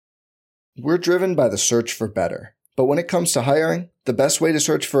We're driven by the search for better. But when it comes to hiring, the best way to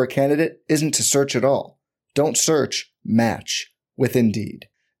search for a candidate isn't to search at all. Don't search, match with Indeed.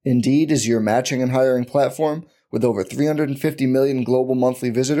 Indeed is your matching and hiring platform with over 350 million global monthly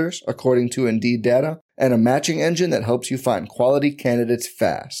visitors, according to Indeed data, and a matching engine that helps you find quality candidates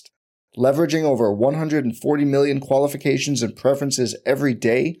fast. Leveraging over 140 million qualifications and preferences every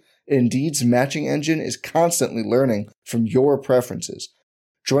day, Indeed's matching engine is constantly learning from your preferences.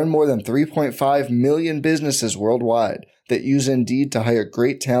 Join more than 3.5 million businesses worldwide that use Indeed to hire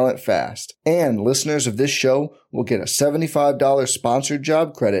great talent fast. And listeners of this show will get a $75 sponsored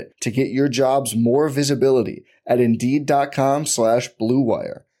job credit to get your jobs more visibility at Indeed.com/Blue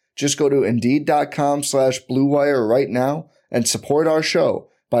Wire. Just go to Indeed.com/Blue Wire right now and support our show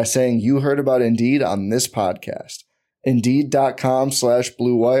by saying you heard about Indeed on this podcast.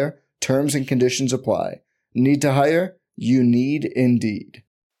 Indeed.com/Blue Wire. Terms and conditions apply. Need to hire? You need Indeed.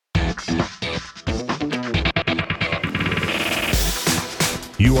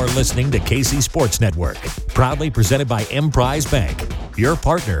 You are listening to KC Sports Network, proudly presented by Emprise Bank, your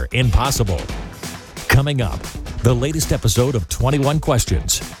partner in possible. Coming up, the latest episode of 21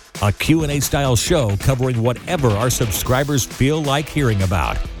 Questions, a Q&A style show covering whatever our subscribers feel like hearing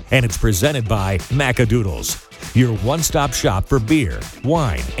about. And it's presented by Macadoodles, your one-stop shop for beer,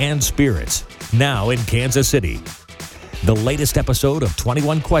 wine, and spirits, now in Kansas City. The latest episode of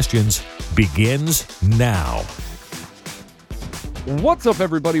 21 Questions begins now. What's up,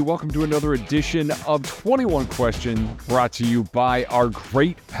 everybody? Welcome to another edition of 21 Questions, brought to you by our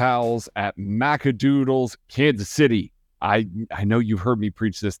great pals at Macadoodles, Kansas City. I know you've heard me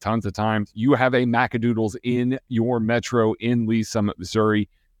preach this tons of times. You have a Macadoodles in your metro in Lee Summit, Missouri.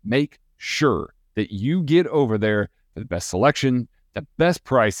 Make sure that you get over there for the best selection, the best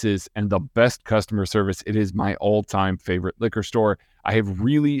prices, and the best customer service. It is my all-time favorite liquor store. I have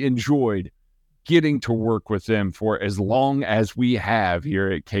really enjoyed getting to work with them for as long as we have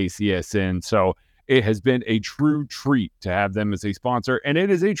here at KCSN. So it has been a true treat to have them as a sponsor, and it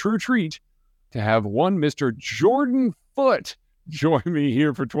is a true treat to have one Mr. Jordan Foote join me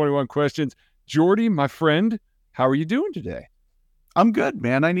here for 21 Questions. Jordy, my friend, how are you doing today? I'm good,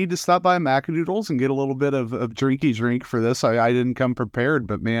 man. I need to stop by Macadoodles and get a little bit of drinky drink for this. I didn't come prepared,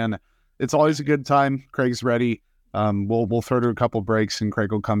 but man, it's always a good time. Craig's ready. We'll throw to a couple breaks and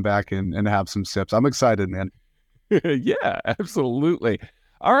Craig will come back and have some sips. I'm excited, man. Yeah, absolutely.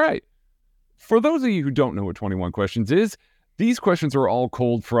 All right. For those of you who don't know what 21 Questions is, these questions are all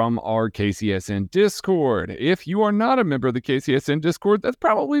culled from our KCSN Discord. If you are not a member of the KCSN Discord, that's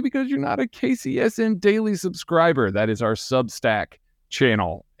probably because you're not a KCSN Daily subscriber. That is our Substack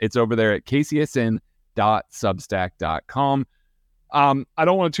channel. It's over there at kcsn.substack.com. I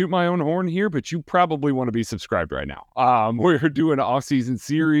don't want to toot my own horn here, but you probably want to be subscribed right now. We're doing an off-season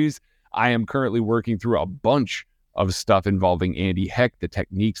series. I am currently working through a bunch of stuff involving Andy Heck, the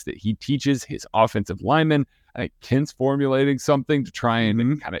techniques that he teaches his offensive linemen. I think Kent's formulating something to try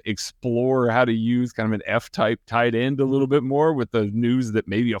and kind of explore how to use kind of an F-type tight end a little bit more with the news that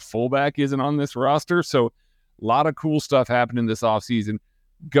maybe a fullback isn't on this roster. So a lot of cool stuff happening this offseason.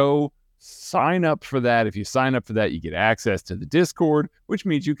 Go sign up for that. If you sign up for that, you get access to the Discord, which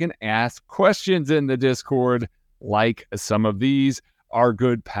means you can ask questions in the Discord, like some of these. Our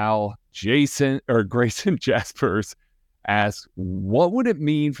good pal Grayson Jaspers asks, what would it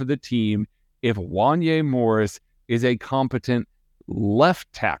mean for the team if Wanya Morris is a competent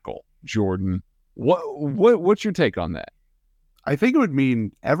left tackle? Jordan, what's your take on that? I think it would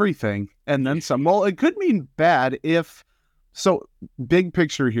mean everything and then some. Well, it could mean bad if... So, big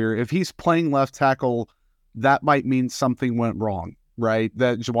picture here, if he's playing left tackle, that might mean something went wrong, right?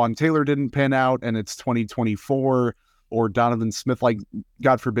 That Jawan Taylor didn't pan out and it's 2024, or Donovan Smith, like,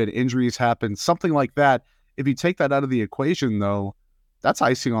 God forbid, injuries happen, something like that. If you take that out of the equation, though, that's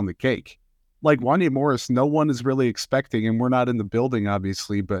icing on the cake. Like, Wanya Morris, no one is really expecting, and we're not in the building,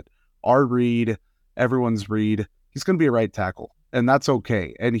 obviously, but our read, everyone's read, he's going to be a right tackle, and that's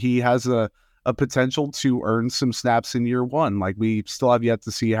okay. And he has a potential to earn some snaps in year one. Like, we still have yet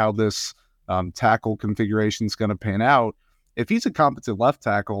to see how this tackle configuration is going to pan out. If he's a competent left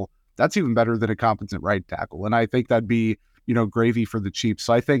tackle, that's even better than a competent right tackle. And I think that'd be, gravy for the Chiefs.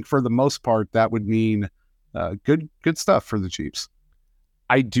 So I think for the most part, that would mean good stuff for the Chiefs.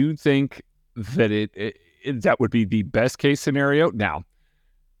 I do think that that would be the best case scenario. Now,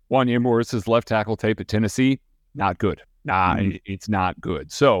 Wanya Morris's left tackle tape at Tennessee, not good. It's not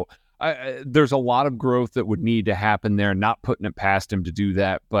good. So there's a lot of growth that would need to happen there, not putting it past him to do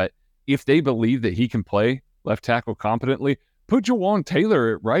that. But if they believe that he can play left tackle competently, put Jawan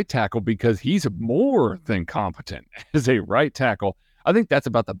Taylor at right tackle, because he's more than competent as a right tackle. I think that's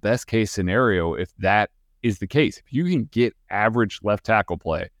about the best case scenario if that is the case. If you can get average left tackle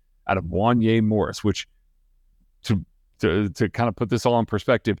play out of Wanya Morris, which to kind of put this all in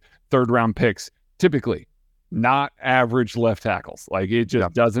perspective, 3rd-round picks, typically not average left tackles. Like it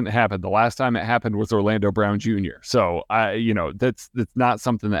just doesn't happen. The last time it happened was Orlando Brown Jr. So that's not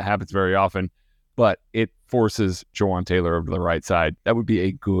something that happens very often, but it forces Jawaan Taylor over to the right side. That would be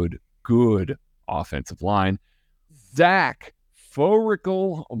a good offensive line. Zach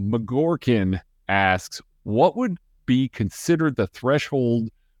Forical McGorkin asks, what would be considered the threshold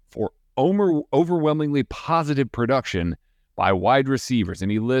for overwhelmingly positive production by wide receivers? And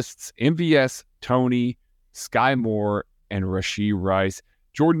he lists MVS, Toney, Sky Moore, and Rashee Rice.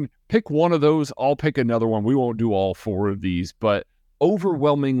 Jordan, pick one of those. I'll pick another one. We won't do all 4 of these, but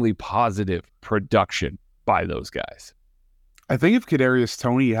overwhelmingly positive production by those guys. I think if Kadarius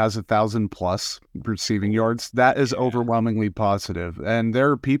Toney has 1,000+ receiving yards, that is overwhelmingly positive. And there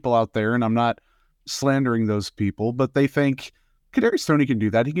are people out there, and I'm not slandering those people, but they think Kadarius Toney can do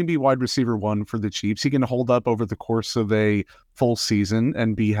that. He can be wide receiver 1 for the Chiefs. He can hold up over the course of a full season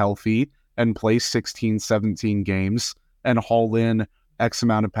and be healthy and play 16, 17 games and haul in X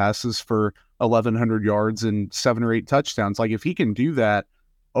amount of passes for 1,100 yards and 7 or 8 touchdowns. Like if he can do that,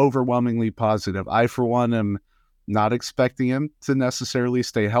 overwhelmingly positive. I, for one, am not expecting him to necessarily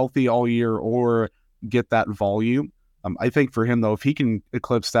stay healthy all year or get that volume. I think for him, though, if he can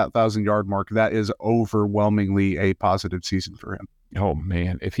eclipse that 1,000-yard mark, that is overwhelmingly a positive season for him. Oh,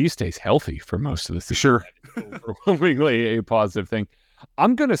 man. If he stays healthy for most of the season, sure, overwhelmingly a positive thing.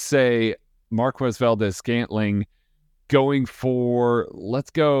 I'm going to say Marquez Valdes-Scantling going for,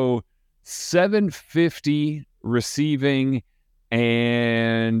 let's go 750 receiving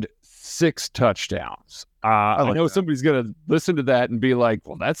and 6 touchdowns. I know somebody's going to listen to that and be like,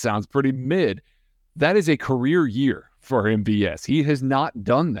 well, that sounds pretty mid. That is a career year for MVS. He has not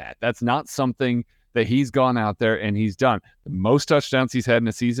done that. That's not something that he's gone out there and he's done. The most touchdowns he's had in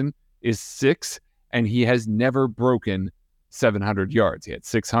a season is 6, and he has never broken 700 yards. He had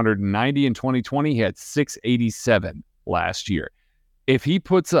 690 in 2020. He had 687 last year. If he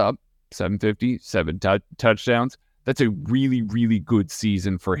puts up 750, 7 touchdowns, that's a really, really good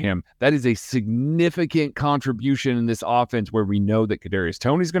season for him. That is a significant contribution in this offense where we know that Kadarius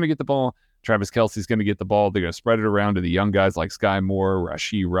Toney's going to get the ball, Travis Kelce's going to get the ball. They're going to spread it around to the young guys like Sky Moore,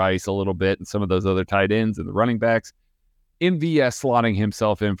 Rashee Rice a little bit, and some of those other tight ends and the running backs. MVS slotting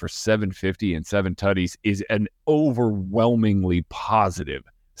himself in for 750 and 7 tutties is an overwhelmingly positive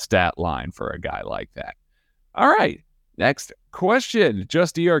stat line for a guy like that. All right, next question.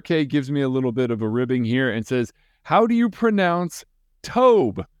 Just ERK gives me a little bit of a ribbing here and says, how do you pronounce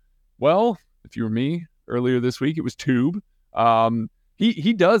Tobe? Well, if you were me earlier this week, it was Tube.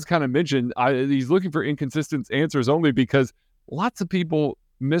 He does kind of mention he's looking for inconsistent answers only because lots of people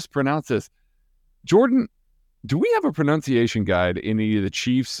mispronounce this. Jordan, do we have a pronunciation guide in any of the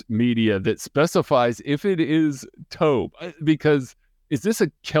Chiefs media that specifies if it is Tobe? Because is this a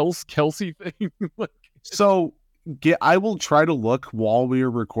Kelsey thing? So I will try to look while we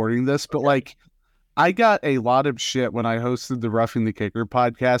are recording this, but I got a lot of shit when I hosted the Roughing the Kicker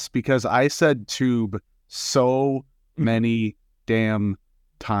podcast because I said tube so many damn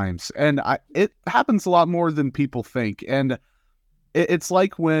times. And it happens a lot more than people think. And it's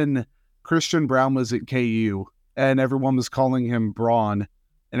like when Christian Brown was at KU and everyone was calling him Braun.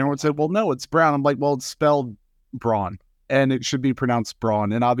 And everyone said, well, no, it's Brown. I'm like, well, it's spelled Braun and it should be pronounced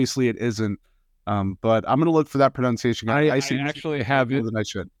Braun. And obviously it isn't. But I'm going to look for that pronunciation. I actually have it. Than I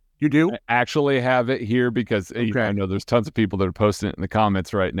should. You do? I actually have it here because I know there's tons of people that are posting it in the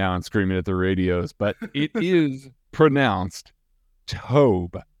comments right now and screaming at the radios, but it is pronounced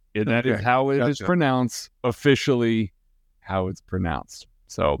Tobe. And that is how it is pronounced officially, how it's pronounced.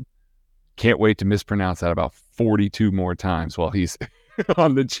 So can't wait to mispronounce that about 42 more times while he's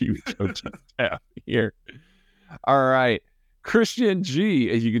on the Chief coaching staff here. All right. Christian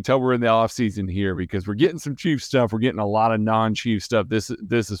G, as you can tell, we're in the off season here because we're getting some Chief stuff. We're getting a lot of non-Chief stuff. This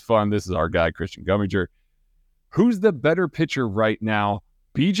is fun. This is our guy, Christian Gumminger. Who's the better pitcher right now,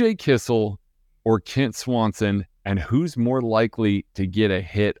 BJ Kissel or Kent Swanson? And who's more likely to get a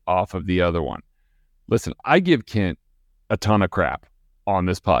hit off of the other one? Listen, I give Kent a ton of crap on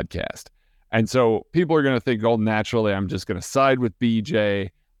this podcast. And so people are going to think, oh, naturally, I'm just going to side with BJ.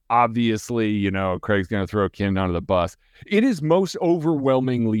 Obviously, Craig's going to throw Kent under the bus. It is most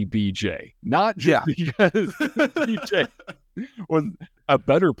overwhelmingly BJ, not just because BJ was a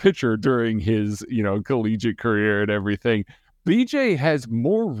better pitcher during his, collegiate career and everything. BJ has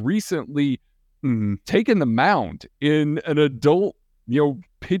more recently taken the mound in an adult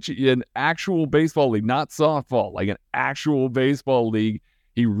pitch in actual baseball league, not softball, like an actual baseball league.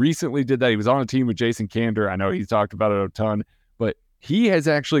 He recently did that. He was on a team with Jason Kander. I know he's talked about it a ton, but he has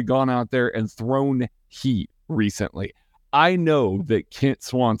actually gone out there and thrown heat recently. I know that Kent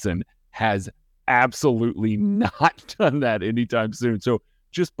Swanson has absolutely not done that anytime soon. So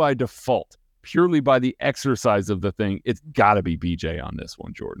just by default, purely by the exercise of the thing, it's got to be BJ on this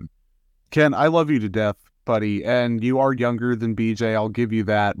one, Jordan. Ken, I love you to death, buddy, and you are younger than BJ. I'll give you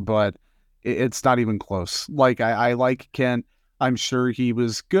that, but it's not even close. Like, I like Kent. I'm sure he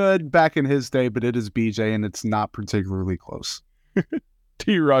was good back in his day, but it is BJ, and it's not particularly close.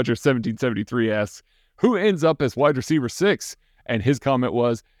 T. Roger 1773 asks, who ends up as wide receiver 6? And his comment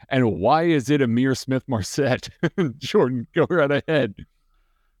was, and why is it Amir Smith-Marset? Jordan, go right ahead.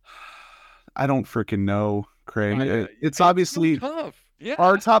 I don't freaking know, Craig. It's obviously so tough. Yeah.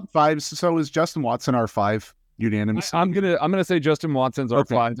 Our top 5. So is Justin Watson our 5 unanimous? I'm gonna say Justin Watson's our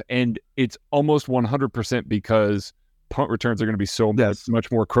 5, and it's almost 100% because punt returns are going to be so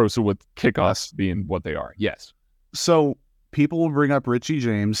much more crucial with kickoffs being what they are. Yes. So people will bring up Richie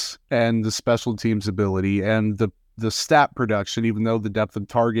James and the special teams ability and the stat production, even though the depth of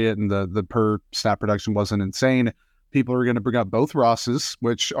target and the per stat production wasn't insane. People are going to bring up both Rosses,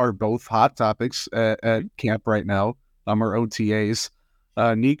 which are both hot topics at camp right now, or OTAs.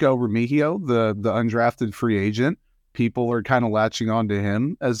 Nico Remigio, the undrafted free agent, people are kind of latching on to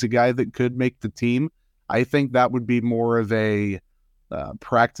him as a guy that could make the team. I think that would be more of a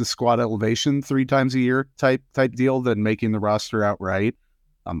practice squad elevation 3 times a year type deal than making the roster outright.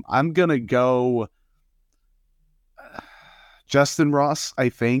 I'm going to go Justin Ross, I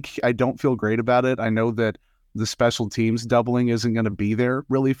think. I don't feel great about it. I know that the special teams doubling isn't going to be there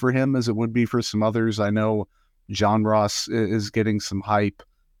really for him as it would be for some others. I know John Ross is getting some hype.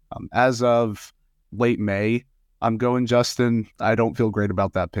 As of late May, I'm going Justin. I don't feel great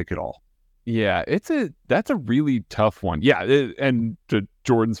about that pick at all. Yeah, that's a really tough one. Yeah, and to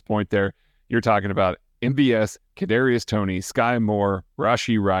Jordan's point there, you're talking about MVS, Kadarius Toney, Sky Moore,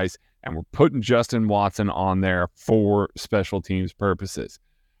 Rashee Rice, and we're putting Justin Watson on there for special teams purposes.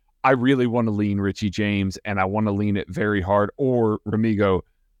 I really want to lean Richie James, and I want to lean it very hard, or Remigo,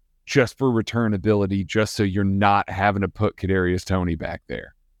 just for return ability, just so you're not having to put Kadarius Toney back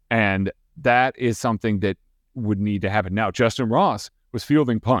there. And that is something that would need to happen. Now, Justin Ross was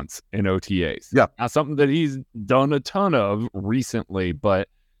fielding punts in OTAs. Yeah. Not something that he's done a ton of recently, but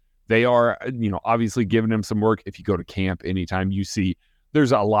they are, obviously giving him some work. If you go to camp anytime, you see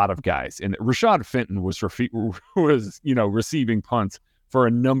there's a lot of guys. And Rashad Fenton was receiving punts for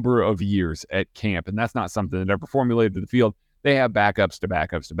a number of years at camp. And that's not something that ever formulated to the field. They have backups to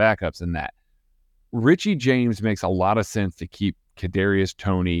backups to backups in that. Richie James makes a lot of sense to keep Kadarius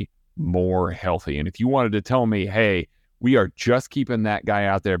Toney more healthy. And if you wanted to tell me, hey, we are just keeping that guy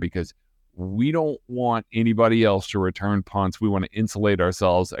out there because we don't want anybody else to return punts. We want to insulate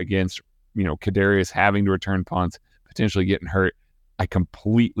ourselves against, Kadarius having to return punts, potentially getting hurt. I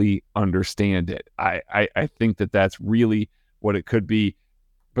completely understand it. I think that that's really what it could be.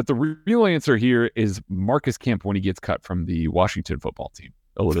 But the real answer here is Marcus Kemp when he gets cut from the Washington football team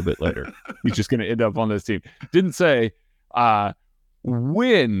a little bit later. He's just going to end up on this team. Didn't say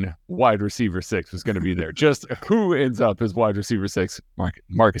when wide receiver 6 was going to be there. Just who ends up as wide receiver 6?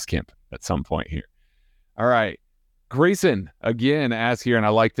 Marcus Kemp at some point here. All right. Grayson, again, asks here, and I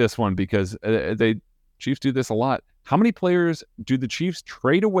like this one because Chiefs do this a lot. How many players do the Chiefs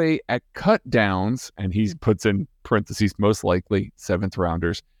trade away at cut downs? And he puts in parentheses, most likely 7th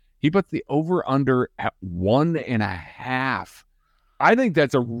rounders. He puts the over-under at 1.5. I think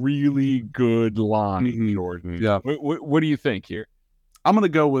that's a really good line, Jordan. Yeah. What do you think here? I'm going to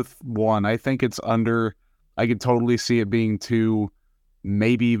go with 1. I think it's under. I could totally see it being 2,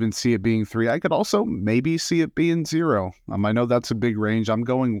 maybe even see it being 3. I could also maybe see it being 0. I know that's a big range. I'm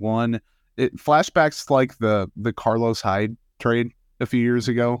going 1. It flashbacks like the Carlos Hyde trade a few years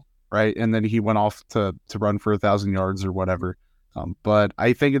ago, right? And then he went off to run for 1,000 yards or whatever. But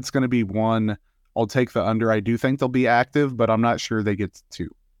I think it's going to be 1. I'll take the under. I do think they'll be active, but I'm not sure they get to 2.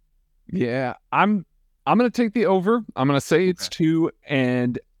 Yeah, I'm going to take the over. I'm going to say it's 2,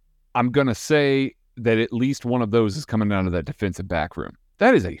 and I'm going to say that at least one of those is coming out of that defensive back room.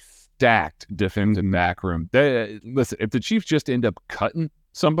 That is a stacked defensive back room. Listen, if the Chiefs just end up cutting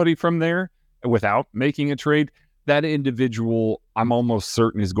somebody from there without making a trade, that individual, I'm almost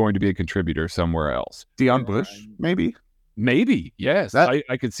certain, is going to be a contributor somewhere else. Deion Bush, maybe? Maybe, yes. I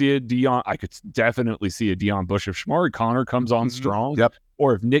could see I could definitely see a Deion Bush if Shamari Connor comes on strong. Yep.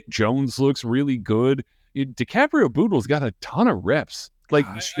 Or if Nick Jones looks really good. DiCaprio Boodle's got a ton of reps Like,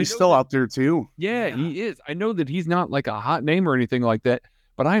 He's still out there too. Yeah, he is. I know that he's not like a hot name or anything like that,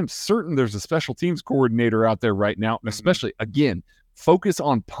 but I am certain there's a special teams coordinator out there right now, and especially, again, focus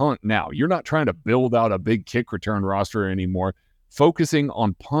on punt now. You're not trying to build out a big kick return roster anymore. Focusing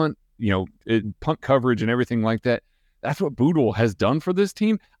on punt, punt coverage and everything like that. That's what Boodle has done for this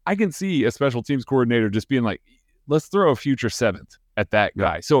team. I can see a special teams coordinator just being like, let's throw a future seventh at that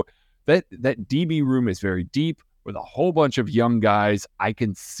guy. So that DB room is very deep with a whole bunch of young guys. I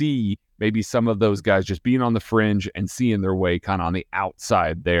can see maybe some of those guys just being on the fringe and seeing their way kind of on the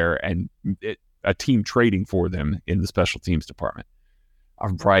outside there, and a team trading for them in the special teams department.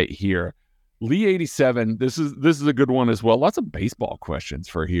 I'm right here. Lee 87, this is a good one as well. Lots of baseball questions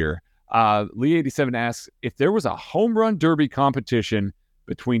for here. Lee 87 asks, if there was a home run derby competition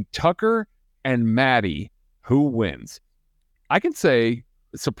between Tucker and Maddie, who wins? I can say,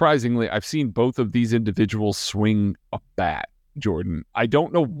 surprisingly, I've seen both of these individuals swing a bat, Jordan. I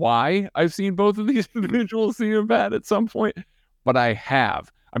don't know why I've seen both of these individuals swing a bat at some point, but I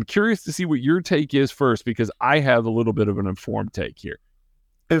have. I'm curious to see what your take is first, because I have a little bit of an informed take here.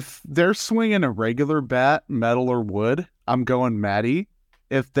 If they're swinging a regular bat, metal or wood, I'm going Maddie.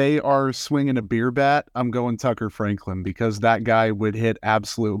 If they are swinging a beer bat, I'm going Tucker Franklin, because that guy would hit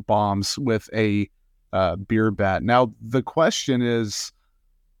absolute bombs with a beer bat. Now, the question is,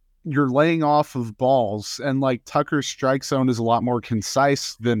 you're laying off of balls, and like Tucker's strike zone is a lot more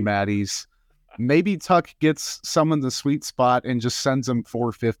concise than Maddie's. Maybe Tuck gets some in the sweet spot and just sends him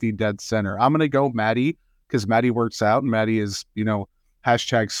 450 dead center. I'm going to go Maddie, because Maddie works out, and Maddie is,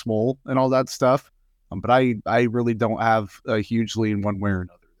 hashtag small and all that stuff. But I really don't have a huge lean one way or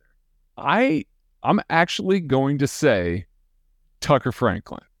another there. I'm actually going to say Tucker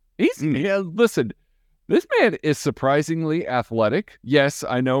Franklin. Listen, this man is surprisingly athletic. Yes,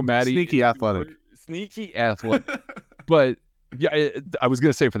 I know Maddie. Sneaky athletic. But yeah, I was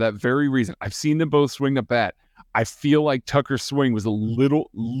going to say, for that very reason, I've seen them both swing a bat. I feel like Tucker's swing was a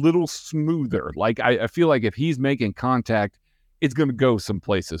little smoother. Like, I feel like if he's making contact, it's going to go some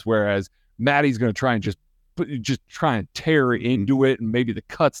places. Whereas Maddie's going to try and just try and tear into it, and maybe the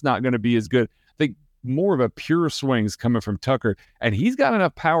cut's not going to be as good. I think more of a pure swing's coming from Tucker, and he's got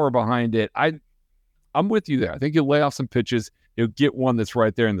enough power behind it. I'm with you there. I think he'll lay off some pitches. He'll get one that's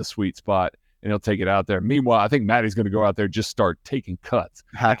right there in the sweet spot, and he'll take it out there. Meanwhile, I think Maddie's going to go out there and just start taking cuts.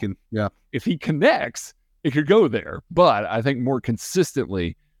 Hacking, yeah. If he connects, it could go there. But I think more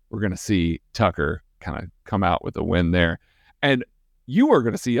consistently, we're going to see Tucker kind of come out with a win there. And you are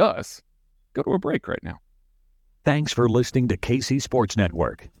going to see us go to a break right now. Thanks for listening to KC Sports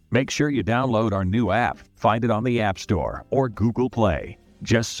Network. Make sure you download our new app. Find it on the App Store or Google Play.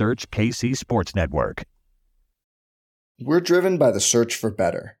 Just search KC Sports Network. We're driven by the search for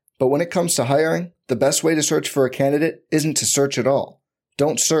better. But when it comes to hiring, the best way to search for a candidate isn't to search at all.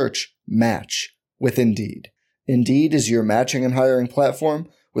 Don't search, match with Indeed. Indeed is your matching and hiring platform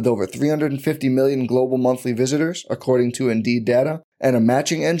with over 350 million global monthly visitors, according to Indeed data, and a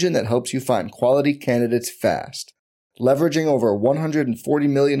matching engine that helps you find quality candidates fast. Leveraging over 140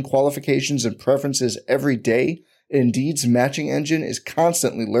 million qualifications and preferences every day, Indeed's matching engine is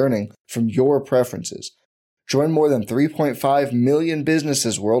constantly learning from your preferences. Join more than 3.5 million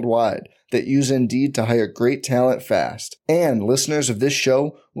businesses worldwide that use Indeed to hire great talent fast. And listeners of this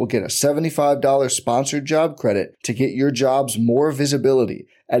show will get a $75 sponsored job credit to get your jobs more visibility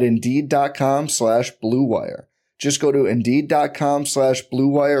at Indeed.com/Blue Wire. Just go to Indeed.com/Blue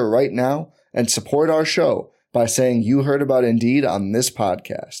Wire right now and support our show by saying you heard about Indeed on this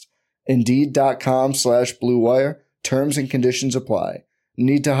podcast. Indeed.com/Blue Wire. Terms and conditions apply.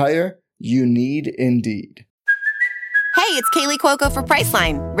 Need to hire? You need Indeed. Hey, it's Kaylee Cuoco for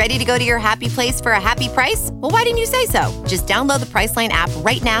Priceline. Ready to go to your happy place for a happy price? Well, why didn't you say so? Just download the Priceline app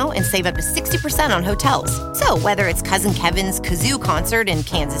right now and save up to 60% on hotels. So whether it's Cousin Kevin's Kazoo Concert in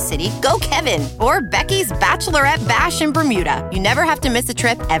Kansas City, go Kevin, or Becky's Bachelorette Bash in Bermuda, you never have to miss a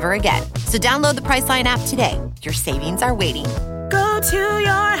trip ever again. So download the Priceline app today. Your savings are waiting. Go to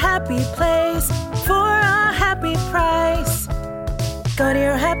your happy place for a happy price. Go to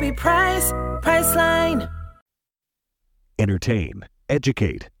your happy price, Priceline. Entertain,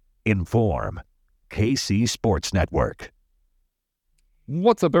 educate, inform. KC Sports Network.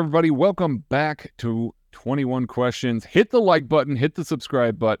 What's up, everybody? Welcome back to 21 Questions. Hit the like button, hit the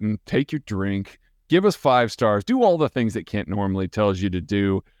subscribe button, take your drink, give us 5 stars, do all the things that Kent normally tells you to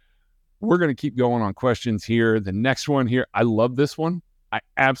do. We're going to keep going on questions here. The next one here, I love this one. I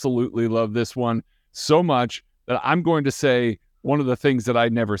absolutely love this one so much that I'm going to say one of the things that I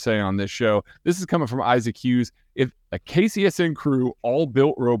never say on this show. This is coming from Isaac Hughes. If a KCSN crew all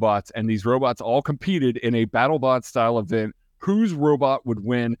built robots and these robots all competed in a BattleBot style event, whose robot would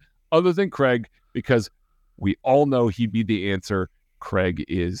win other than Craig, because we all know he'd be the answer. Craig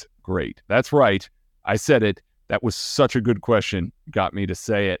is great. That's right. I said it. That was such a good question. Got me to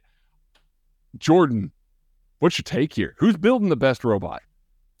say it. Jordan, what's your take here? Who's building the best robot?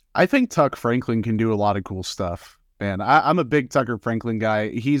 I think Tuck Franklin can do a lot of cool stuff, man. I'm a big Tucker Franklin guy.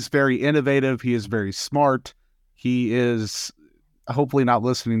 He's very innovative. He is very smart. He is hopefully not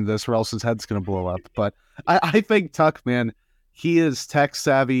listening to this or else his head's going to blow up. But I think Tuck, man, he is tech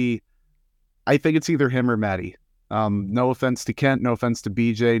savvy. I think it's either him or Maddie. No offense to Kent, no offense to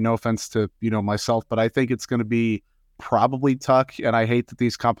BJ, no offense to, myself, but I think it's going to be probably Tuck. And I hate that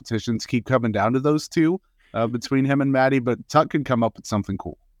these competitions keep coming down to those two between him and Maddie, but Tuck could come up with something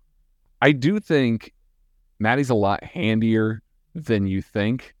cool. I do think Maddie's a lot handier than you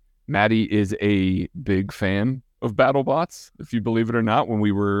think. Maddie is a big fan of BattleBots, if you believe it or not. When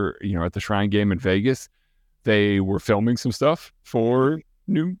we were, at the Shrine game in Vegas, they were filming some stuff for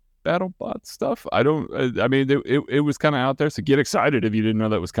new BattleBot stuff. It was kind of out there, so get excited if you didn't know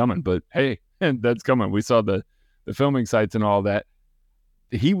that was coming. But hey, that's coming. We saw the filming sites and all that.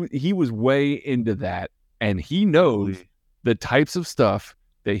 He was way into that, and he knows the types of stuff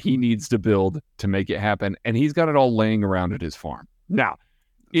that he needs to build to make it happen, and he's got it all laying around at his farm. Now,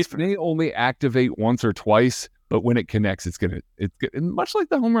 if they only activate once or twice, but when it connects, it's much like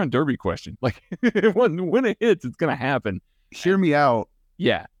the home run derby question. Like when it hits, it's gonna happen. Hear me out.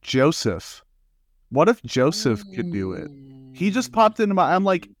 Yeah, Joseph. What if Joseph could do it? He just popped into I'm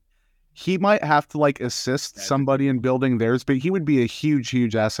like, he might have to assist somebody in building theirs, but he would be a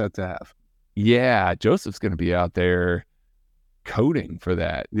huge asset to have. Yeah, Joseph's gonna be out there coding for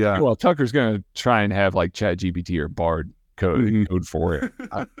that. Yeah. Well, Tucker's gonna try and have ChatGPT or Bard code for it.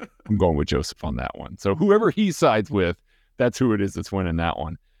 I'm going with Joseph on that one. So whoever he sides with, that's who it is that's winning that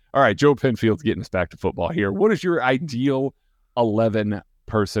one. All right, Joe Penfield's getting us back to football here. What is your ideal 11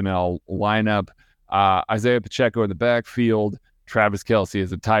 personnel lineup? Isaiah Pacheco in the backfield, Travis Kelce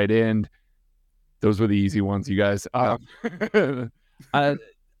as a tight end. Those were the easy ones, you guys. From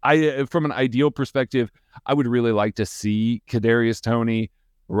an ideal perspective, I would really like to see Kadarius Toney,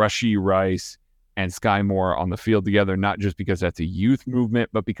 Rashee Rice, and Sky Moore on the field together, not just because that's a youth movement,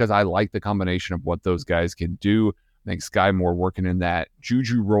 but because I like the combination of what those guys can do. I think Sky Moore working in that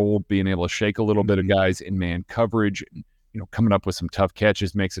Juju role, being able to shake a little bit of guys in man coverage, coming up with some tough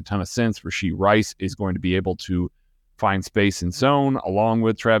catches makes a ton of sense. Rashee Rice is going to be able to find space in zone along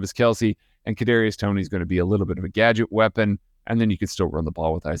with Travis Kelce, and Kadarius Toney is going to be a little bit of a gadget weapon. And then you can still run the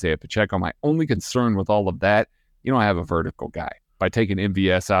ball with Isaiah Pacheco. My only concern with all of that, you don't have a vertical guy. By taking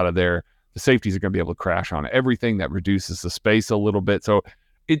MVS out of there, the safeties are going to be able to crash on everything. That reduces the space a little bit. So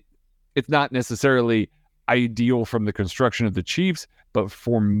it's not necessarily ideal from the construction of the Chiefs, but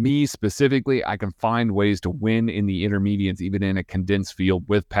for me specifically, I can find ways to win in the intermediates, even in a condensed field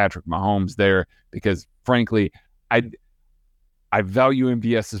with Patrick Mahomes there, because frankly, I value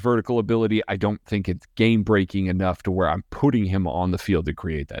MVS's vertical ability. I don't think it's game-breaking enough to where I'm putting him on the field to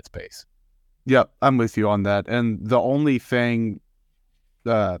create that space. Yep, I'm with you on that. And the only thing,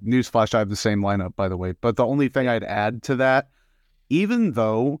 newsflash, I have the same lineup, by the way, but the only thing I'd add to that, even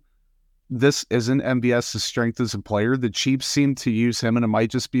though this isn't MVS's strength as a player, the Chiefs seem to use him, and it might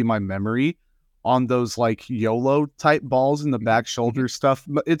just be my memory, on those YOLO type balls in the back shoulder stuff.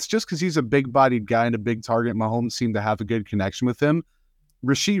 It's just because he's a big bodied guy and a big target. Mahomes seemed to have a good connection with him.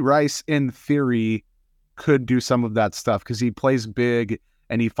 Rashee Rice, in theory, could do some of that stuff because he plays big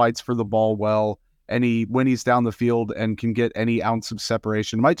and he fights for the ball well. And when he's down the field and can get any ounce of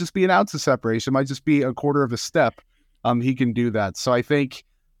separation, it might just be an ounce of separation, it might just be a quarter of a step. He can do that. So I think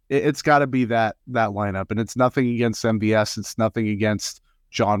it's got to be that lineup, and it's nothing against MVS. It's nothing against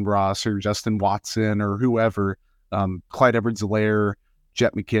John Ross or Justin Watson or whoever, Clyde Edwards-Helaire,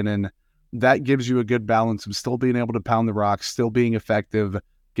 Jet McKinnon. That gives you a good balance of still being able to pound the rock, still being effective,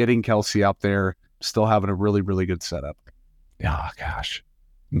 getting Kelce out there, still having a really, really good setup. Oh, gosh.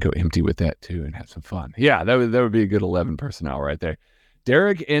 You can go empty with that, too, and have some fun. Yeah, that would be a good 11 personnel right there.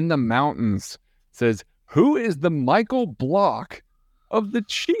 Derek in the Mountains says, who is the Michael Block of the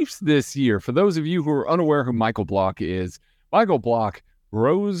Chiefs this year? For those of you who are unaware who Michael Block is, Michael Block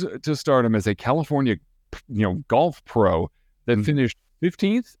rose to stardom as a California, golf pro that finished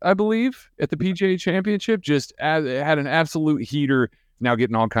 15th, I believe, at the PGA Championship. Just had an absolute heater. Now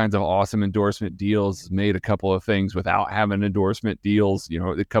getting all kinds of awesome endorsement deals. Made a couple of things without having endorsement deals.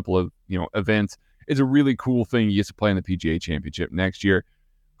 A couple of events. It's a really cool thing. He gets to play in the PGA Championship next year.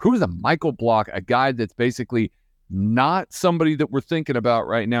 Who is a Michael Block? A guy that's basically not somebody that we're thinking about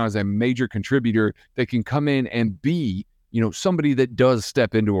right now as a major contributor that can come in and be somebody that does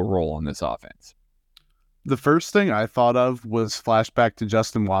step into a role on this offense. The first thing I thought of was flashback to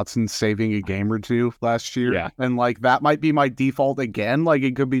Justin Watson saving a game or two last year. Yeah. And like that might be my default again. Like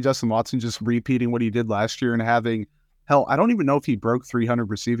it could be Justin Watson just repeating what he did last year and having, hell, I don't even know if he broke 300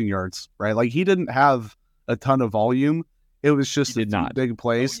 receiving yards, right? Like he didn't have a ton of volume. It was just He did not. big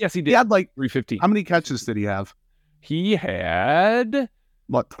plays. Oh, yes, he did. He had like, 315. how many catches did he have? He had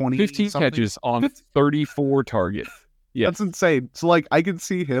What, 20? 15 something? catches on 34 targets. Yeah. That's insane. So like I could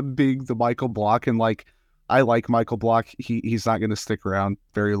see him being the Michael Block, and like I like Michael Block. He's not going to stick around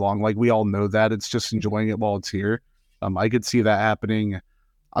very long. Like we all know that. It's just enjoying it while it's here. I could see that happening.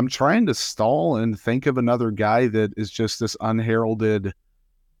 I'm trying to stall and think of another guy that is just this unheralded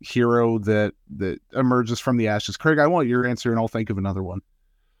hero that emerges from the ashes. Craig, I want your answer, and I'll think of another one.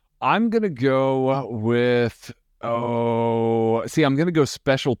 I'm going to go with, I'm going to go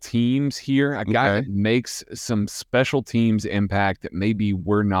special teams here. A guy Okay. that makes some special teams impact that maybe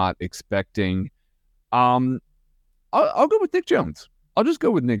we're not expecting. I'll go with Nick Jones. I'll just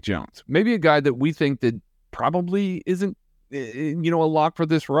go with Nick Jones. Maybe a guy that we think that probably isn't, a lock for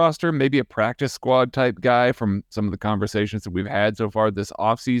this roster. Maybe a practice squad type guy from some of the conversations that we've had so far this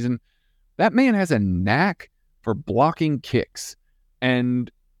offseason. That man has a knack for blocking kicks.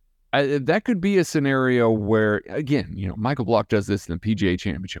 And that could be a scenario where, again, Michael Block does this in the PGA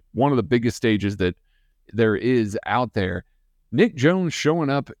Championship, one of the biggest stages that there is out there. Nick Jones showing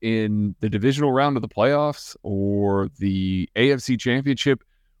up in the divisional round of the playoffs or the AFC Championship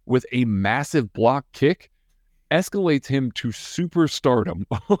with a massive block kick escalates him to superstardom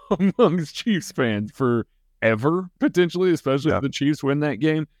amongst Chiefs fans forever, potentially, especially if the Chiefs win that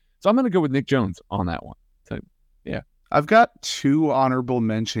game. So I'm going to go with Nick Jones on that one. So, yeah. I've got two honorable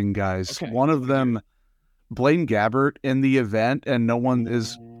mention guys. Okay. One of them, Blaine Gabbert in the event, and no one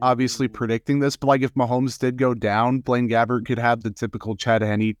is obviously predicting this, but like if Mahomes did go down, Blaine Gabbert could have the typical Chad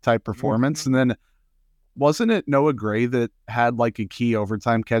Henne type performance. And then wasn't it Noah Gray that had like a key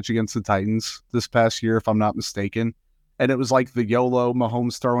overtime catch against the Titans this past year, if I'm not mistaken? And it was like the YOLO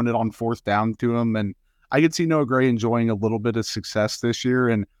Mahomes throwing it on fourth down to him. And I could see Noah Gray enjoying a little bit of success this year,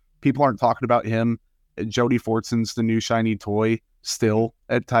 and people aren't talking about him. Jody Fortson's the new shiny toy still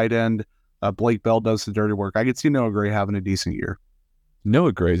at tight end. Blake Bell does the dirty work. I could see Noah Gray having a decent year.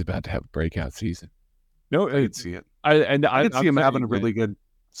 Noah Gray's about to have a breakout season. No, I could see it. I could see him having a really good,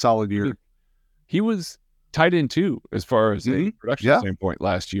 solid year. He was tight end too, as far as a production standpoint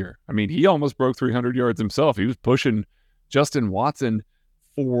last year. I mean, he almost broke 300 yards himself. He was pushing Justin Watson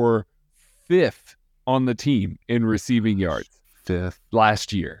for 5th on the team in receiving yards 5th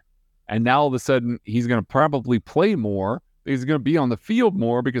last year. And now all of a sudden he's going to probably play more. He's going to be on the field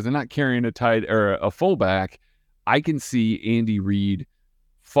more because they're not carrying a tight or a fullback. I can see Andy Reid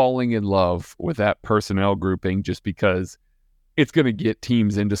falling in love with that personnel grouping just because it's going to get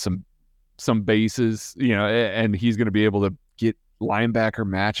teams into some bases, and he's going to be able to get linebacker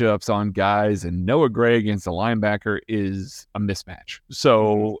matchups on guys, and Noah Gray against a linebacker is a mismatch.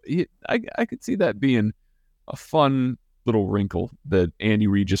 So I could see that being a fun little wrinkle that Andy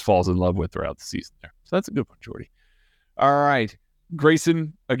Reid just falls in love with throughout the season there. So that's a good one, Jordy. All right.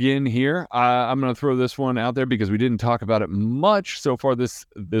 Grayson again here. I'm going to throw this one out there because we didn't talk about it much so far this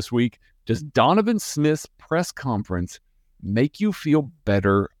week. Does Donovan Smith's press conference make you feel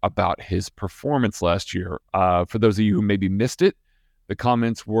better about his performance last year? For those of you who maybe missed it, the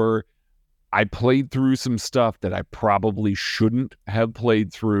comments were, I played through some stuff that I probably shouldn't have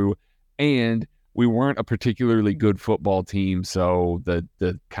played through, and we weren't a particularly good football team, so the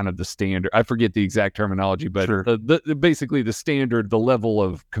kind of the standard, I forget the exact terminology, but Sure. Basically the standard, the level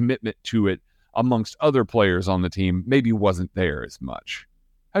of commitment to it amongst other players on the team maybe wasn't there as much.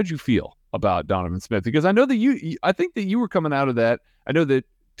 How'd you feel about Donovan Smith? Because I know that I think that you were coming out of that. I know that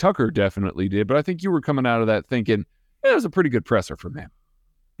Tucker definitely did, but I think you were coming out of that thinking, it was a pretty good presser from him.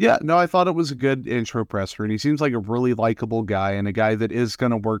 Yeah, no, I thought it was a good intro presser, and he seems like a really likable guy and a guy that is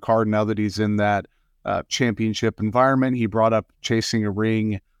going to work hard now that he's in that championship environment. He brought up chasing a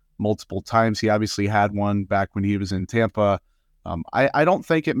ring multiple times. He obviously had one back when he was in Tampa. I don't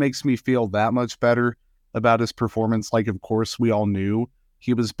think it makes me feel that much better about his performance. Like, of course, we all knew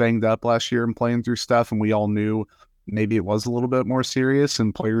he was banged up last year and playing through stuff, and we all knew maybe it was a little bit more serious,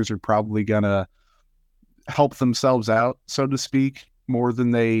 and players are probably going to help themselves out, so to speak, more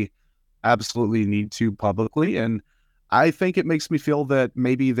than they absolutely need to publicly. And I think it makes me feel that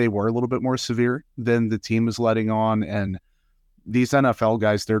maybe they were a little bit more severe than the team is letting on. And these NFL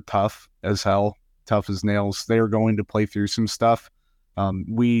guys, they're tough as hell, tough as nails. They are going to play through some stuff.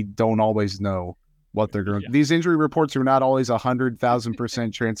 We don't always know what they're going. These injury reports are not always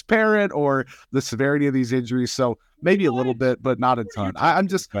 100,000% transparent, or the severity of these injuries. So maybe a little bit, but not a ton. I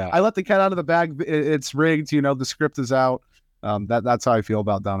let the cat out of the bag. It's rigged. The script is out. That's how I feel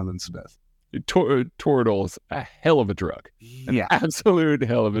about Donovan Smith. Toradol's a hell of a drug. Yeah, absolute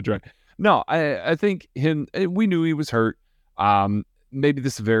hell of a drug. No, I think we knew he was hurt. Maybe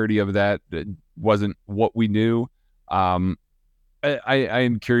the severity of that wasn't what we knew. I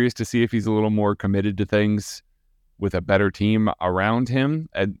am curious to see if he's a little more committed to things with a better team around him.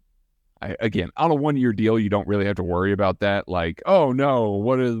 And again, on a 1-year deal, you don't really have to worry about that. Like, oh no,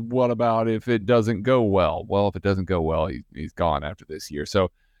 what about if it doesn't go well? Well, if it doesn't go well, he's gone after this year.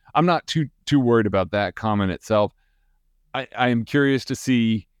 So I'm not too worried about that comment itself. I am curious to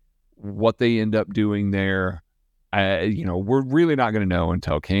see what they end up doing there. We're really not going to know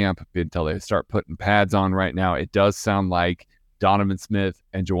until camp, until they start putting pads on. Right now, it does sound like Donovan Smith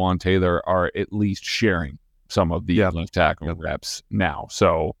and Jawaan Taylor are at least sharing some of the left tackle reps now.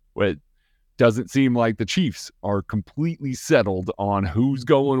 So it doesn't seem like the Chiefs are completely settled on who's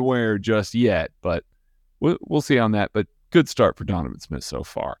going where just yet, but we'll see on that. But good start for Donovan Smith so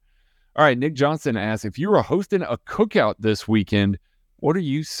far. All right, Nick Johnson asks, if you were hosting a cookout this weekend, what are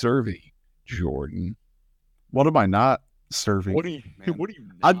you serving, Jordan? What am I not serving? What are you not?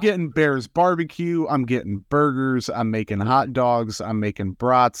 I'm getting Bears barbecue. I'm getting burgers. I'm making hot dogs. I'm making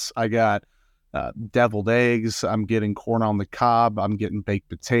brats. I got deviled eggs. I'm getting corn on the cob. I'm getting baked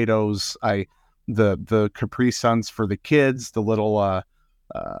potatoes. The Capri Suns for the kids, the little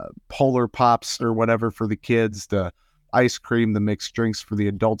Polar Pops or whatever for the kids, the ice cream, the mixed drinks for the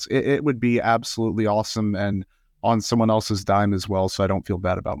adults. It would be absolutely awesome and on someone else's dime as well, so I don't feel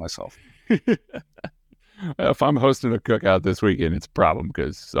bad about myself. If I'm hosting a cookout this weekend, it's a problem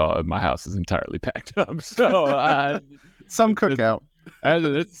because my house is entirely packed up. So some cookout.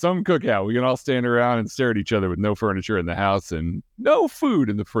 It's some cookout. We can all stand around and stare at each other with no furniture in the house and no food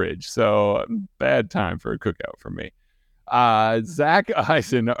in the fridge. So bad time for a cookout for me. Zach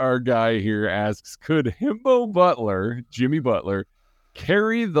Eisen, our guy here, asks, could Himbo Butler, Jimmy Butler,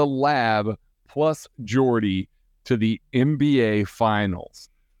 carry the lab plus Jordy to the NBA Finals?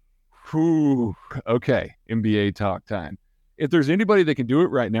 Whew. Okay, NBA talk time. If there's anybody that can do it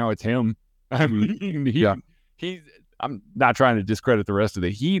right now, it's him. I mean, I'm not trying to discredit the rest of the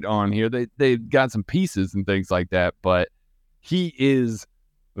Heat on here. They've got some pieces and things like that, but he is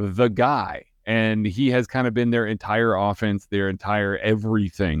the guy, and he has kind of been their entire offense, their entire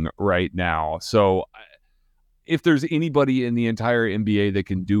everything right now. So if there's anybody in the entire NBA that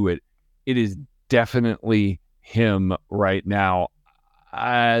can do it, it is definitely him right now.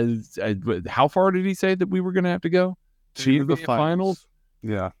 How far did he say that we were going to have to go? To the finals?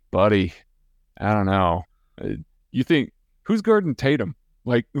 Yeah. Buddy, I don't know. You think, who's guarding Tatum?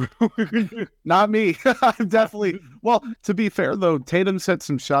 Like, not me. Definitely. Well, to be fair, though, Tatum set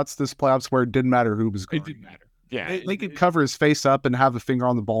some shots this playoffs where it didn't matter who was guarding. It didn't matter. Yeah. They could cover his face up and have a finger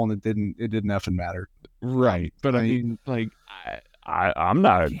on the ball, and it didn't effing matter. Right. But I mean, like, I'm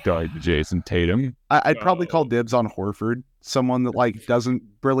not guarding Jason Tatum. I'd probably call dibs on Horford, someone that like doesn't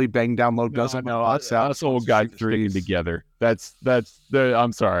really bang down low, doesn't know us old guys sticking together. That's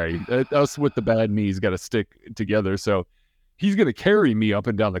I'm sorry. Us with the bad knees got to stick together. So he's gonna carry me up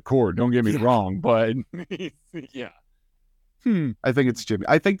and down the court. Don't get me wrong, but yeah. I think it's Jimmy.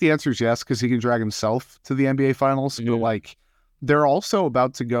 I think the answer is yes, because he can drag himself to the NBA Finals. Yeah. But like, they're also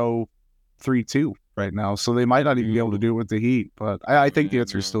about to go 3-2 right now, so they might not even be able to do it with the Heat. But I think the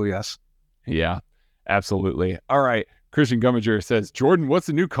answer is still yes. Yeah, absolutely. All right. Christian Gumminger says, Jordan, what's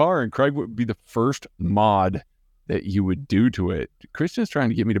the new car? And Craig would be the first mod that you would do to it. Christian's trying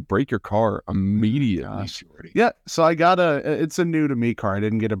to get me to break your car immediately. Yeah, so I got it's a new to me car. I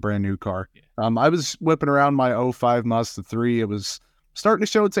didn't get a brand new car. I was whipping around my 05 Mazda 3. It was starting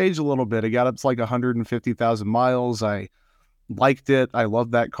to show its age a little bit. It got up to like 150,000 miles. I liked it. I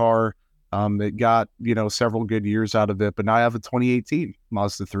loved that car. It got, several good years out of it, but now I have a 2018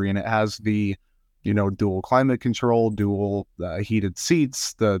 Mazda 3 and it has the, dual climate control, dual heated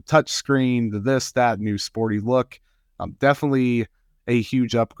seats, the touch screen, the this, that, new sporty look. Definitely a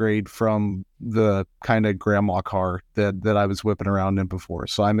huge upgrade from the kind of grandma car that I was whipping around in before.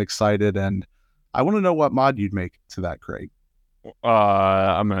 So I'm excited, and I want to know what mod you'd make to that, Craig.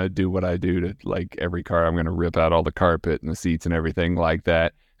 I'm going to do what I do to like every car. I'm going to rip out all the carpet and the seats and everything like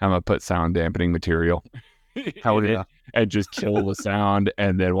that. I'm going to put sound dampening material and just kill the sound.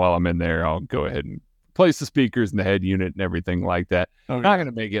 And then while I'm in there, I'll go ahead and place the speakers in the head unit and everything like that. Okay. Not going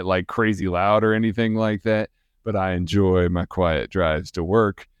to make it like crazy loud or anything like that, but I enjoy my quiet drives to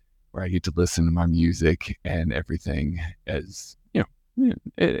work where I get to listen to my music and everything as,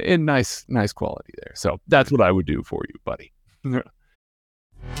 nice quality there. So that's what I would do for you, buddy.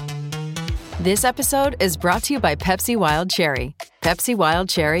 This episode is brought to you by Pepsi Wild Cherry. Pepsi Wild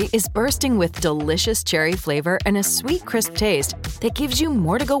Cherry is bursting with delicious cherry flavor and a sweet, crisp taste that gives you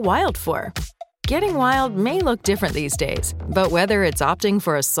more to go wild for. Getting wild may look different these days, but whether it's opting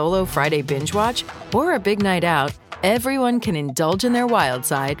for a solo Friday binge watch or a big night out, everyone can indulge in their wild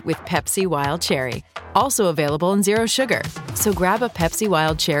side with Pepsi Wild Cherry. Also available in Zero Sugar. So grab a Pepsi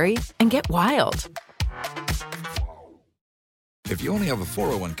Wild Cherry and get wild. If you only have a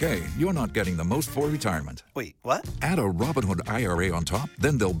 401k, you're not getting the most for retirement. Wait, what? Add a Robinhood IRA on top,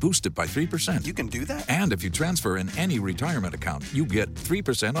 then they'll boost it by 3%. You can do that? And if you transfer in any retirement account, you get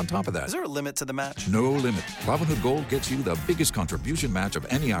 3% on top of that. Is there a limit to the match? No limit. Robinhood Gold gets you the biggest contribution match of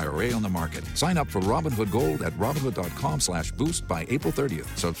any IRA on the market. Sign up for Robinhood Gold at Robinhood.com/boost by April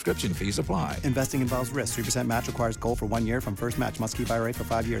 30th. Subscription fees apply. Investing involves risk. 3% match requires gold for 1 year from first match. Must keep IRA for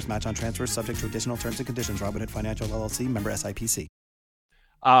 5 years. Match on transfers subject to additional terms and conditions. Robinhood Financial LLC, member SIPC.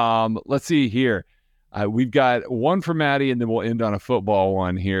 Let's see here. We've got one for Maddie, and then we'll end on a football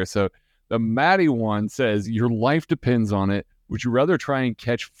one here. So the Maddie one says, your life depends on it. Would you rather try and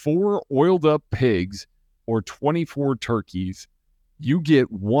catch 4 oiled up pigs or 24 turkeys? You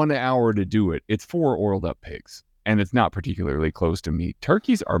get 1 hour to do it. It's 4 oiled up pigs, and it's not particularly close to meat.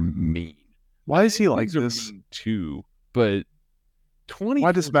 Turkeys are mean. Why is he like Pigs are this? mean too, but 20.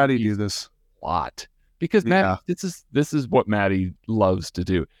 Why does Maddie do this? A lot. Because Maddie, this is what Maddie loves to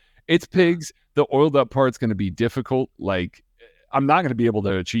do. It's pigs. The oiled up part's going to be difficult. Like, I'm not going to be able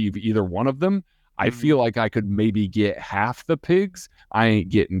to achieve either one of them. I feel like I could maybe get half the pigs. I ain't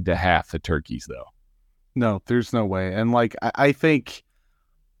getting to half the turkeys though. No, there's no way. And like, I think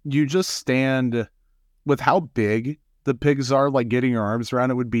you just stand with how big the pigs are, like getting your arms around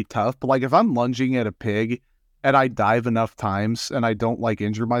it would be tough. But like if I'm lunging at a pig and I dive enough times and I don't like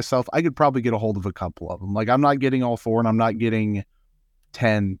injure myself, I could probably get a hold of a couple of them. Like I'm not getting all 4 and I'm not getting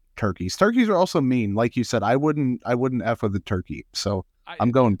 10 turkeys. Turkeys are also mean. Like you said, I wouldn't F with a turkey. So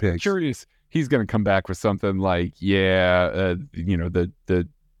I'm going pigs. Curious. He's going to come back with something like, the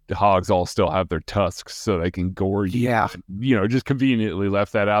hogs all still have their tusks so they can gore you. Yeah. Just conveniently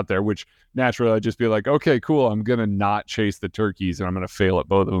left that out there, which naturally I'd just be like, okay, cool. I'm going to not chase the turkeys and I'm going to fail at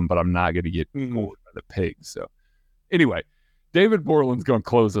both of them, but I'm not going to get gored by the pigs. So anyway, David Borland's going to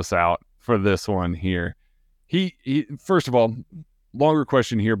close us out for this one here. He first of all, longer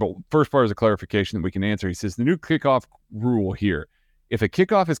question here, but first part is a clarification that we can answer. He says the new kickoff rule here. If a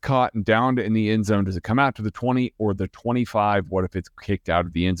kickoff is caught and downed in the end zone, does it come out to the 20 or the 25? What if it's kicked out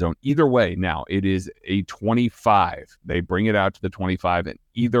of the end zone? Either way, now it is a 25. They bring it out to the 25, and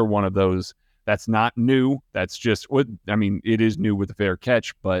either one of those, that's not new. That's just it is new with the fair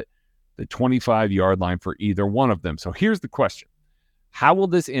catch, but the 25-yard line for either one of them. So here's the question. How will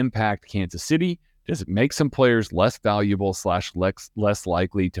this impact Kansas City? Does it make some players less valuable / less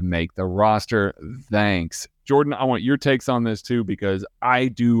likely to make the roster? Thanks. Jordan, I want your takes on this too, because I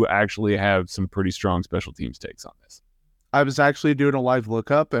do actually have some pretty strong special teams takes on this. I was actually doing a live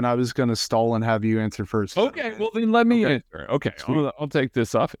lookup, and I was going to stall and have you answer first. Okay, well then let me answer. Okay, I'll take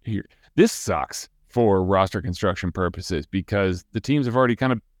this off here. This sucks for roster construction purposes because the teams have already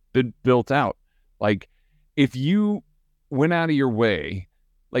kind of been built out. Like, if you went out of your way,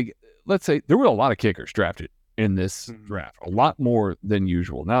 like, let's say there were a lot of kickers drafted in this draft, a lot more than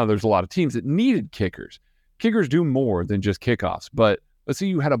usual. Now there's a lot of teams that needed kickers. Kickers do more than just kickoffs, but let's say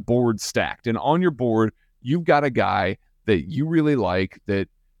you had a board stacked, and on your board, you've got a guy that you really like that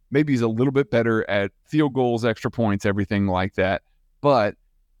maybe is a little bit better at field goals, extra points, everything like that, but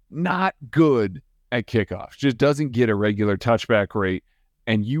not good at kickoffs, just doesn't get a regular touchback rate,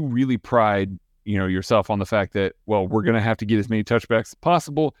 and you really pride yourself on the fact that, well, we're going to have to get as many touchbacks as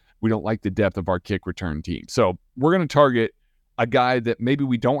possible. We don't like the depth of our kick return team. So we're going to target a guy that maybe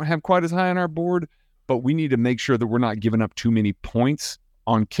we don't have quite as high on our board, but we need to make sure that we're not giving up too many points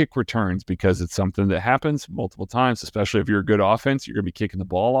on kick returns because it's something that happens multiple times, especially if you're a good offense. You're going to be kicking the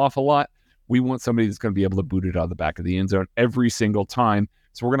ball off a lot. We want somebody that's going to be able to boot it out of the back of the end zone every single time.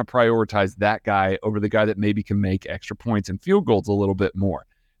 So we're going to prioritize that guy over the guy that maybe can make extra points and field goals a little bit more.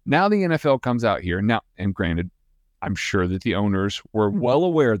 Now the NFL comes out here. Now, and granted, I'm sure that the owners were well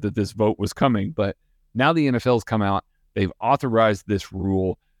aware that this vote was coming, but now the NFL's come out. They've authorized this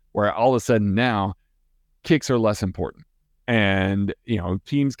rule where all of a sudden now kicks are less important. And,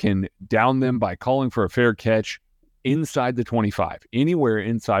 teams can down them by calling for a fair catch inside the 25. Anywhere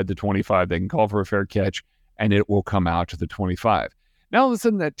inside the 25, they can call for a fair catch and it will come out to the 25. Now, all of a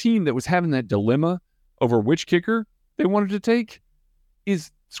sudden, that team that was having that dilemma over which kicker they wanted to take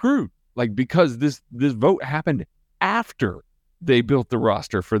is screwed. Like, because this vote happened after they built the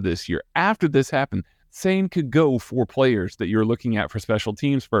roster for this year. After this happened, same could go for players that you're looking at for special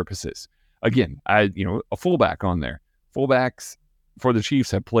teams purposes. Again, a fullback on there. Fullbacks for the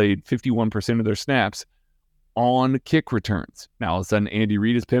Chiefs have played 51% of their snaps on kick returns. Now, all of a sudden, Andy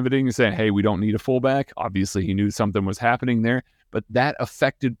Reid is pivoting and saying, hey, we don't need a fullback. Obviously, he knew something was happening there, but that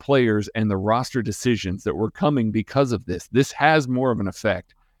affected players and the roster decisions that were coming because of this. This has more of an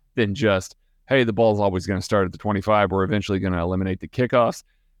effect than just, hey, the ball's always going to start at the 25. We're eventually going to eliminate the kickoffs.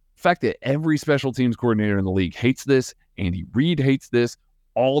 The fact that every special teams coordinator in the league hates this, Andy Reid hates this,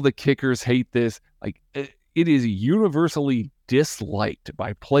 all the kickers hate this. Like, it is universally disliked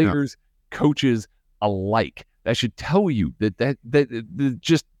by players, coaches alike. That should tell you that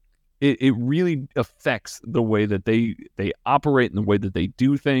it really affects the way that they operate and the way that they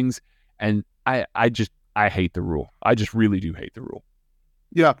do things. And I hate the rule. I just really do hate the rule.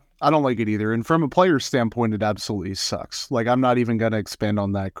 Yeah, I don't like it either. And from a player standpoint, it absolutely sucks. Like, I'm not even going to expand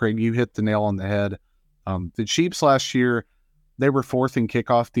on that. Craig, you hit the nail on the head. The Chiefs last year, they were 4th in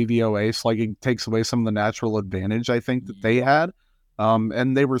kickoff DVOA, so like it takes away some of the natural advantage I think that they had.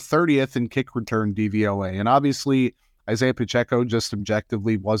 And they were 30th in kick return DVOA. And obviously, Isaiah Pacheco just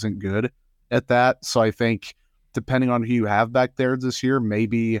objectively wasn't good at that. So I think depending on who you have back there this year,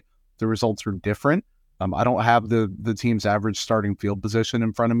 maybe the results are different. I don't have the team's average starting field position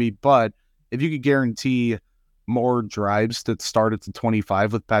in front of me, but if you could guarantee more drives that start at the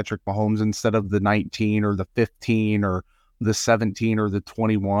 25 with Patrick Mahomes instead of the 19 or the 15 or the 17 or the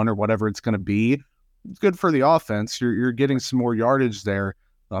 21 or whatever it's going to be, it's good for the offense. You're getting some more yardage there,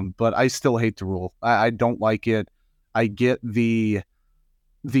 but I still hate the rule. I don't like it. I get the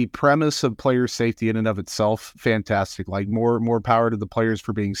premise of player safety in and of itself, fantastic. Like more power to the players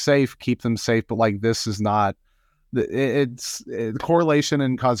for being safe, keep them safe. But like this is not. It's correlation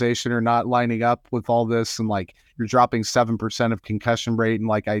and causation are not lining up with all this, and like you're dropping 7% of concussion rate, and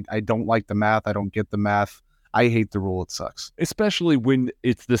like I don't like the math. I don't get the math. I hate the rule. It sucks. Especially when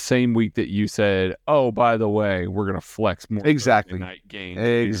it's the same week that you said, oh, by the way, we're going to flex more. Exactly. Night games.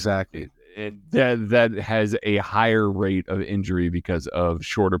 Exactly. That has a higher rate of injury because of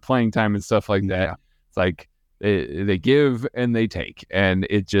shorter playing time and stuff like that. Yeah. It's like they give and they take. And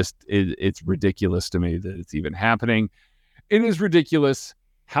it's ridiculous to me that it's even happening. It is ridiculous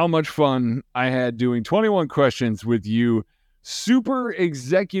how much fun I had doing 21 questions with you. Super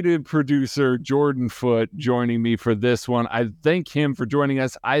executive producer Jordan Foote joining me for this one. I thank him for joining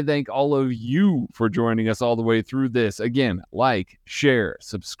us. I thank all of you for joining us all the way through this. Again, like, share,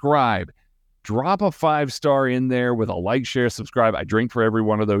 subscribe, drop a 5-star in there with a like, share, subscribe. I drink for every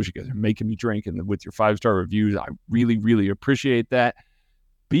one of those. You guys are making me drink, and with your 5-star reviews, I really, really appreciate that.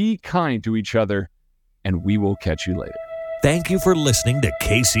 Be kind to each other, and we will catch you later. Thank you for listening to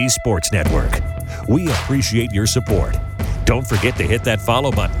KC Sports Network. We appreciate your support. Don't forget to hit that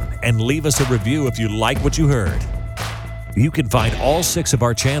follow button and leave us a review if you like what you heard. You can find all 6 of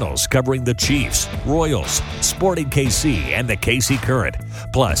our channels covering the Chiefs, Royals, Sporting KC, and the KC Current,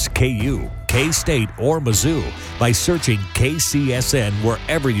 plus KU, K-State, or Mizzou by searching KCSN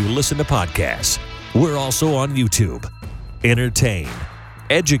wherever you listen to podcasts. We're also on YouTube. Entertain,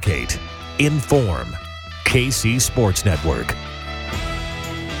 educate, inform. KC Sports Network.